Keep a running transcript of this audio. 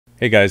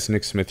Hey guys,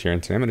 Nick Smith here,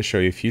 and today I'm going to show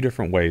you a few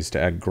different ways to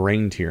add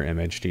grain to your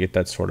image to get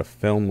that sort of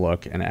film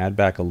look and add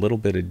back a little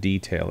bit of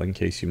detail in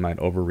case you might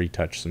over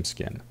retouch some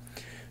skin.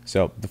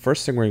 So the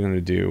first thing we're going to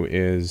do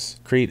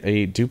is create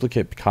a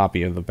duplicate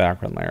copy of the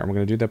background layer. We're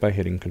going to do that by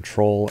hitting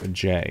Control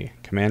J,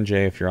 Command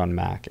J if you're on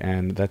Mac,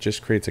 and that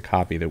just creates a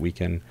copy that we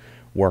can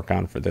work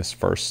on for this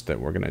first that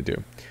we're going to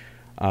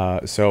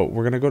do. So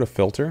we're going to go to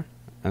Filter,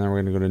 and then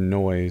we're going to go to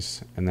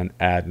Noise, and then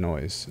Add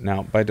Noise.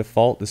 Now, by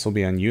default, this will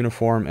be on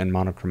Uniform, and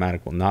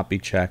Monochromatic will not be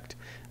checked.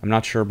 I'm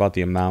not sure about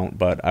the amount,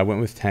 but I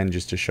went with 10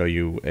 just to show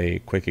you a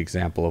quick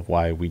example of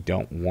why we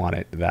don't want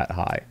it that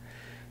high.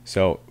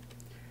 So,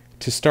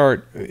 to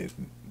start,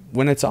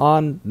 when it's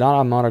on, not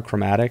on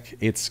Monochromatic,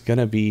 it's going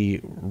to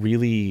be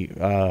really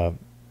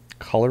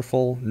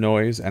colorful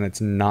noise, and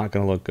it's not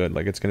going to look good.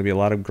 Like, it's going to be a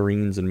lot of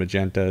greens and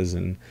magentas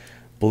and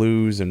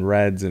blues and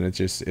reds, and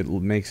it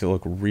makes it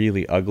look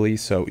really ugly.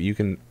 So you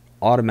can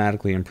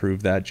automatically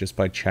improve that just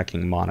by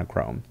checking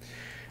monochrome.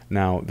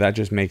 Now that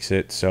just makes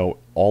it so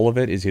all of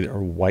it is either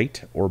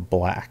white or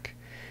black,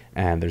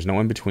 and there's no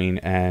in between.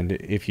 And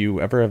if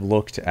you ever have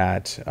looked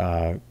at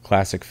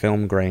classic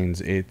film grains,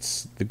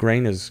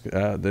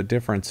 the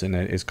difference in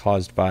it is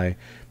caused by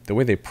the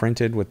way they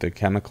printed with the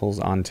chemicals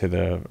onto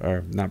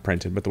or not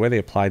printed, but the way they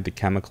applied the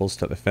chemicals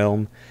to the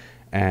film,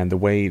 and the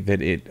way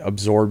that it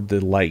absorbed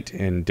the light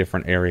in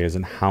different areas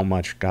and how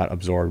much got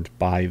absorbed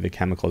by the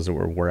chemicals that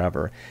were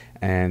wherever.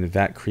 And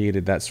that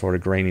created that sort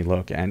of grainy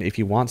look. And if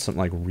you want something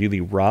like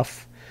really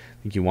rough,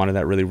 I think you wanted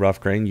that really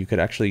rough grain, you could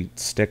actually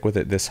stick with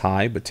it this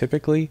high. But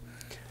typically,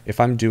 if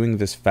I'm doing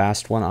this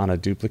fast one on a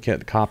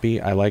duplicate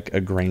copy, I like a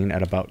grain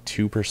at about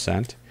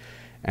 2%.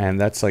 And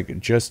that's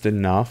like just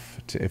enough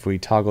to, if we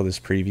toggle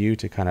this preview,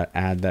 to kind of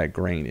add that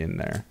grain in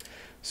there.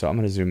 So I'm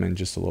going to zoom in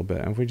just a little bit,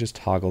 and if we just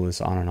toggle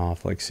this on and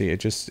off, like, see,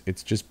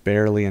 it's just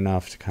barely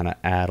enough to kind of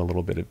add a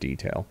little bit of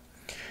detail.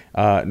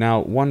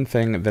 Now, one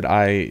thing that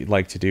I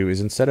like to do is,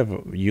 instead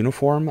of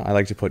uniform, I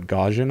like to put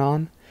Gaussian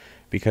on,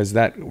 because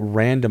that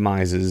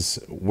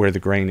randomizes where the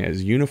grain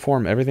is.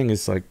 Uniform, everything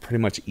is like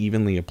pretty much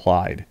evenly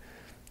applied.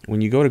 When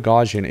you go to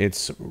Gaussian,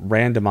 it's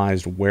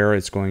randomized where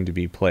it's going to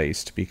be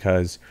placed,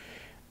 because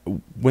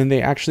when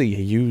they actually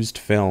used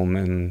film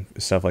and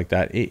stuff like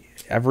that,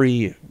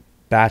 every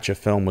batch of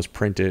film was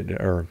printed,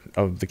 or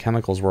of the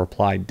chemicals were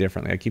applied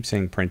differently. I keep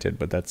saying printed,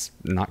 but that's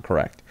not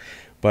correct.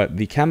 But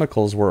the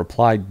chemicals were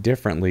applied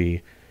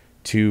differently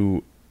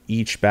to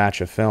each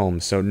batch of film,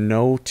 so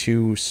no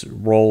two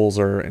rolls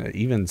or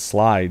even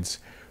slides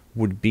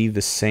would be the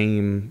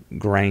same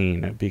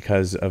grain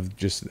because of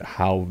just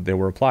how they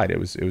were applied. It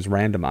was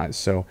randomized.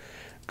 So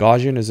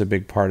Gaussian is a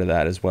big part of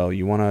that as well.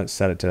 You want to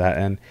set it to that,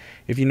 and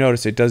if you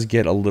notice, it does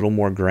get a little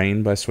more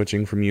grain by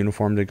switching from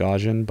uniform to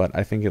Gaussian, but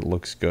I think it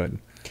looks good.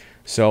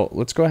 So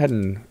let's go ahead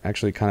and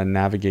actually kind of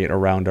navigate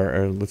around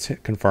let's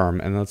hit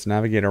confirm, and let's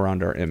navigate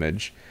around our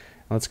image.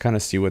 Let's kind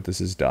of see what this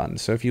has done.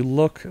 So if you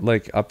look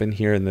like up in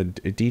here in the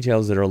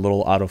details that are a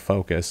little out of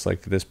focus,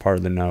 like this part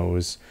of the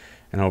nose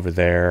and over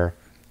there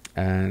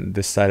and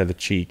this side of the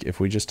cheek, if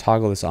we just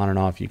toggle this on and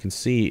off, you can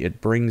see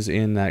it brings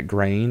in that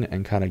grain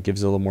and kind of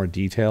gives it a little more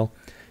detail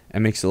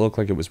and makes it look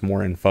like it was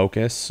more in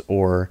focus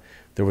or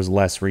there was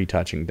less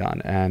retouching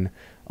done. And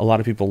a lot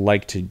of people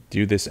like to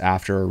do this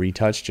after a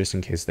retouch just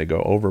in case they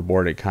go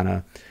overboard. It kind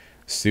of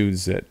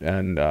soothes it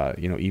and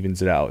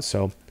evens it out.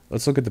 So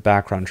let's look at the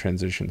background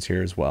transitions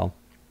here as well.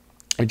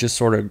 It just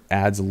sort of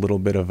adds a little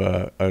bit of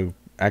a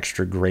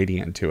extra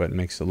gradient to it and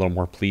makes it a little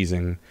more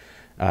pleasing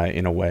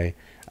in a way.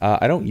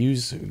 I don't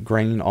use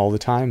grain all the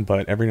time,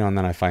 but every now and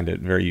then I find it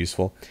very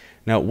useful.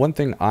 Now, one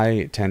thing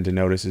I tend to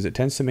notice is it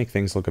tends to make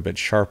things look a bit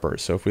sharper.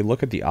 So if we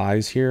look at the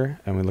eyes here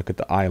and we look at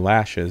the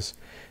eyelashes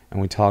and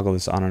we toggle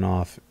this on and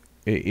off,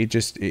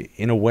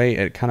 in a way,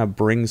 it kind of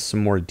brings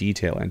some more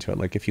detail into it.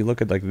 Like if you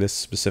look at like this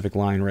specific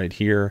line right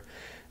here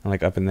and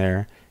like up in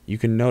there, you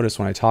can notice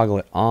when I toggle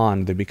it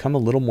on, they become a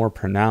little more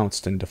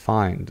pronounced and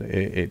defined.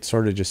 It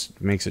sort of just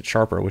makes it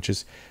sharper, which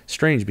is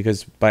strange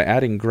because by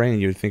adding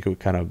grain, you would think it would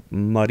kind of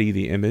muddy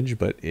the image,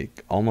 but it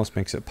almost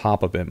makes it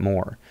pop a bit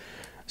more.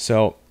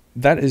 So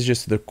that is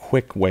just the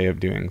quick way of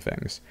doing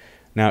things.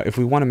 Now, if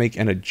we want to make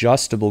an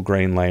adjustable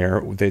grain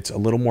layer that's a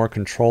little more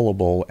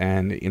controllable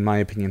and, in my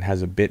opinion,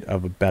 has a bit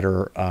of a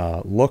better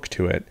look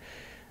to it,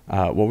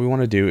 what we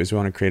want to do is we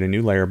want to create a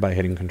new layer by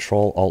hitting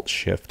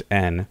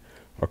Control-Alt-Shift-N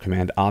or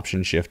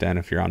Command-Option-Shift-N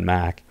if you're on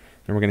Mac.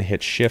 Then we're going to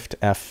hit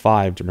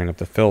Shift-F5 to bring up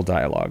the fill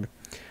dialog.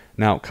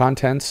 Now,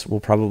 contents will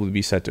probably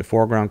be set to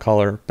foreground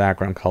color,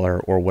 background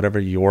color, or whatever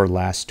your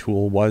last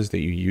tool was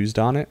that you used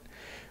on it.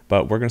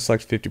 But we're going to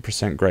select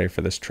 50% gray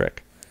for this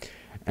trick.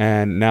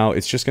 And now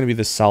it's just going to be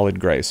this solid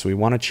gray, so we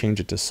want to change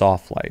it to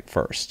soft light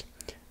first.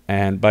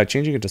 And by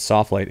changing it to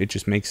soft light, it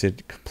just makes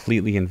it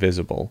completely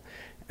invisible.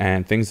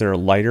 And things that are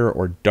lighter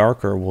or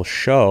darker will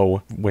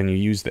show when you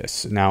use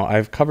this. Now,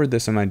 I've covered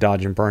this in my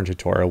dodge and burn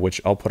tutorial,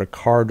 which I'll put a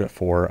card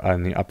for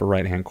in the upper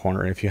right-hand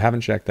corner. If you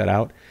haven't checked that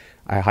out,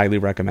 I highly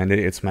recommend it.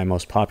 It's my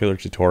most popular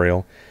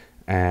tutorial,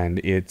 and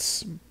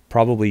it's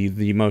probably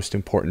the most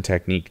important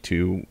technique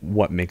to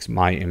what makes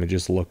my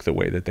images look the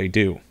way that they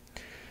do.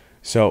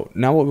 So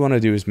now what we want to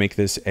do is make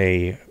this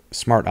a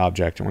smart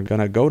object, and we're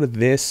going to go to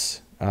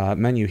this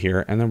menu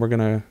here, and then we're going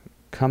to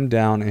come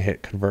down and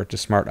hit convert to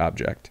smart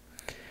object.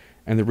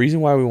 And the reason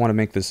why we want to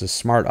make this a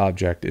smart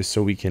object is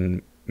so we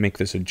can make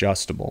this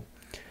adjustable.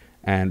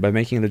 And by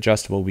making it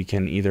adjustable, we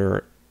can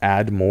either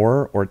add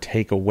more or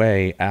take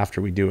away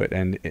after we do it.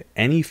 And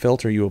any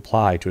filter you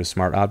apply to a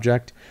smart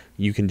object,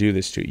 you can do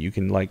this to. You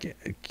can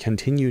like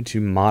continue to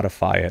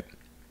modify it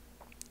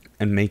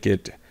and make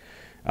it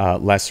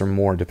less or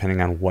more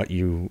depending on what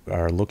you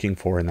are looking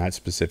for in that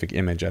specific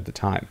image at the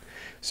time.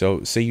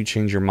 So say you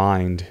change your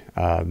mind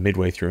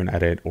midway through an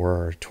edit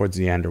or towards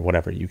the end or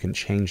whatever, you can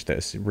change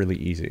this really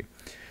easy.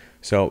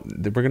 So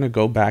we're going to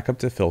go back up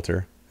to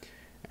filter,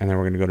 and then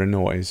we're going to go to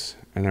noise,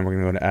 and then we're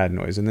going to go to add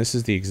noise. And this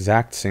is the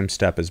exact same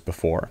step as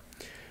before.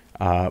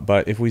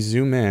 But if we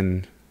zoom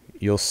in,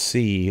 you'll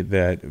see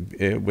that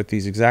with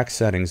these exact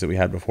settings that we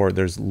had before,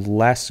 there's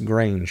less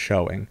grain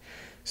showing.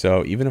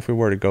 So even if we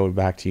were to go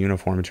back to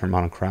uniform and turn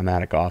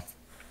monochromatic off,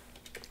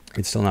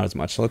 it's still not as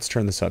much. So let's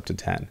turn this up to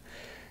 10.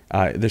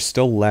 There's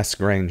still less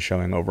grain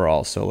showing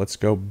overall. So let's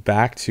go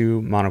back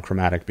to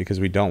monochromatic because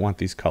we don't want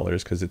these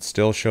colors because it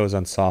still shows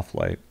on soft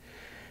light.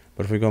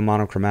 But if we go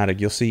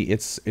monochromatic, you'll see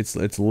it's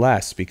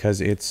less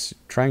because it's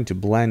trying to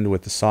blend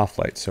with the soft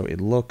light. So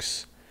it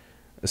looks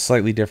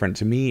slightly different.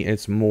 To me,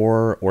 it's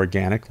more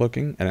organic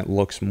looking, and it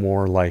looks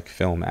more like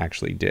film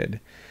actually did.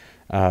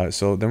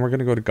 So then we're going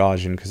to go to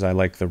Gaussian because I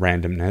like the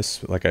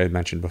randomness. Like I had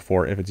mentioned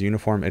before, if it's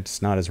uniform,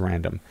 it's not as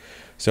random.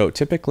 So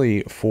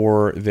typically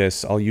for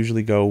this, I'll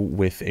usually go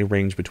with a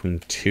range between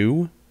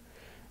 2,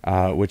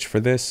 which for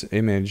this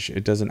image,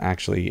 it doesn't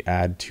actually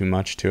add too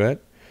much to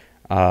it.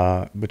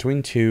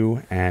 Between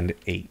 2 and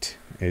 8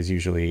 is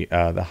usually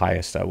the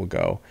highest I will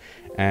go.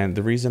 And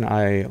the reason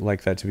I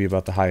like that to be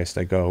about the highest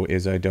I go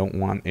is I don't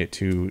want it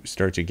to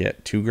start to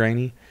get too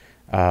grainy.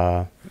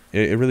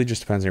 It really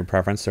just depends on your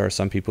preference. There are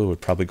some people who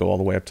would probably go all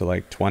the way up to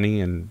like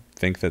 20 and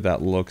think that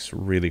that looks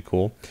really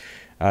cool.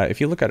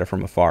 If you look at it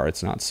from afar,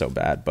 it's not so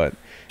bad. But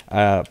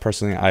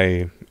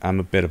personally, I'm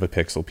a bit of a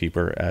pixel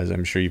peeper, as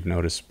I'm sure you've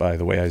noticed by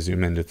the way I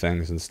zoom into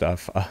things and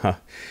stuff.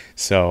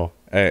 So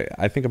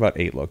I think about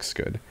 8 looks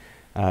good.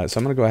 So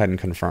I'm going to go ahead and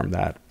confirm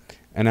that.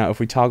 And now if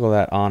we toggle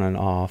that on and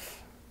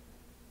off,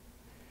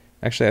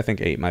 actually I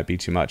think 8 might be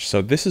too much.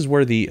 So this is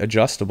where the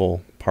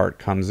adjustable part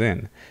comes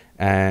in.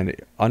 And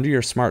under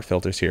your smart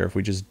filters here, if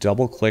we just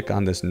double click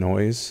on this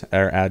noise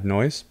or add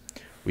noise,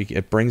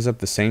 it brings up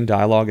the same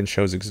dialog and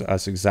shows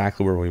us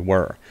exactly where we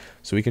were.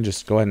 So we can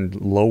just go ahead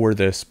and lower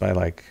this by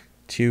like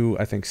 2,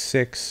 I think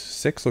 6.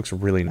 6 looks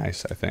really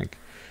nice, I think.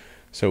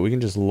 So we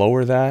can just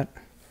lower that.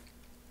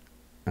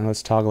 And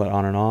let's toggle it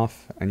on and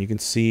off, and you can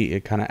see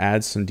it kind of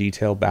adds some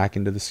detail back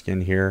into the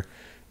skin here.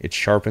 It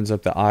sharpens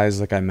up the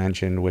eyes like I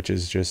mentioned, which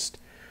is just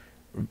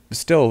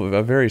still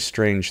a very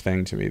strange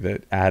thing to me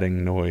that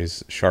adding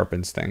noise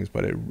sharpens things,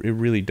 but it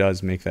really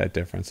does make that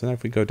difference. And then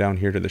if we go down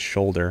here to the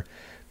shoulder,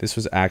 this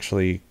was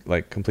actually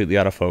like completely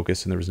out of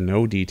focus and there was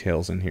no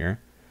details in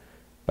here.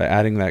 By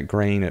adding that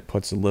grain, it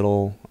puts a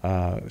little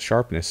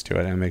sharpness to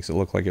it and makes it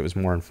look like it was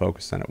more in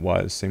focus than it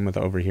was. Same with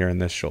over here in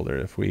this shoulder.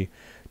 If we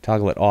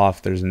toggle it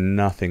off, there's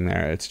nothing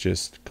there. It's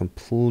just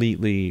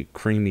completely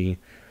creamy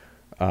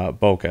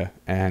bokeh.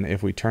 And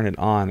if we turn it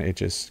on, it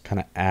just kind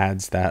of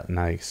adds that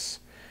nice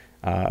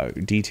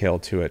detail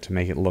to it to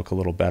make it look a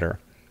little better.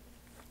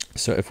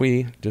 So if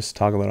we just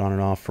toggle it on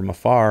and off from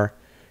afar,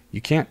 you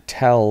can't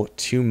tell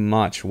too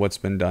much what's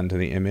been done to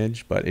the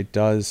image, but it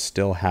does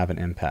still have an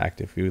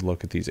impact. If we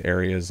look at these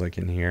areas like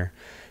in here,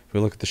 if we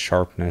look at the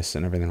sharpness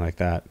and everything like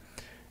that,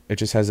 it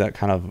just has that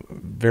kind of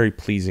very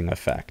pleasing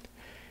effect.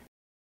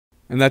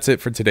 And that's it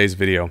for today's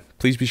video.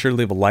 Please be sure to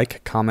leave a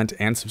like, comment,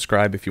 and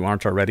subscribe if you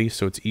aren't already,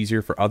 so it's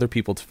easier for other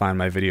people to find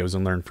my videos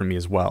and learn from me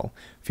as well.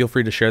 Feel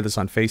free to share this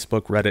on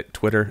Facebook, Reddit,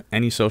 Twitter,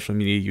 any social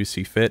media you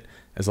see fit.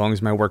 As long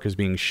as my work is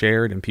being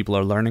shared and people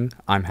are learning,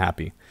 I'm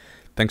happy.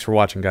 Thanks for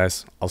watching,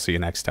 guys. I'll see you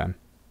next time.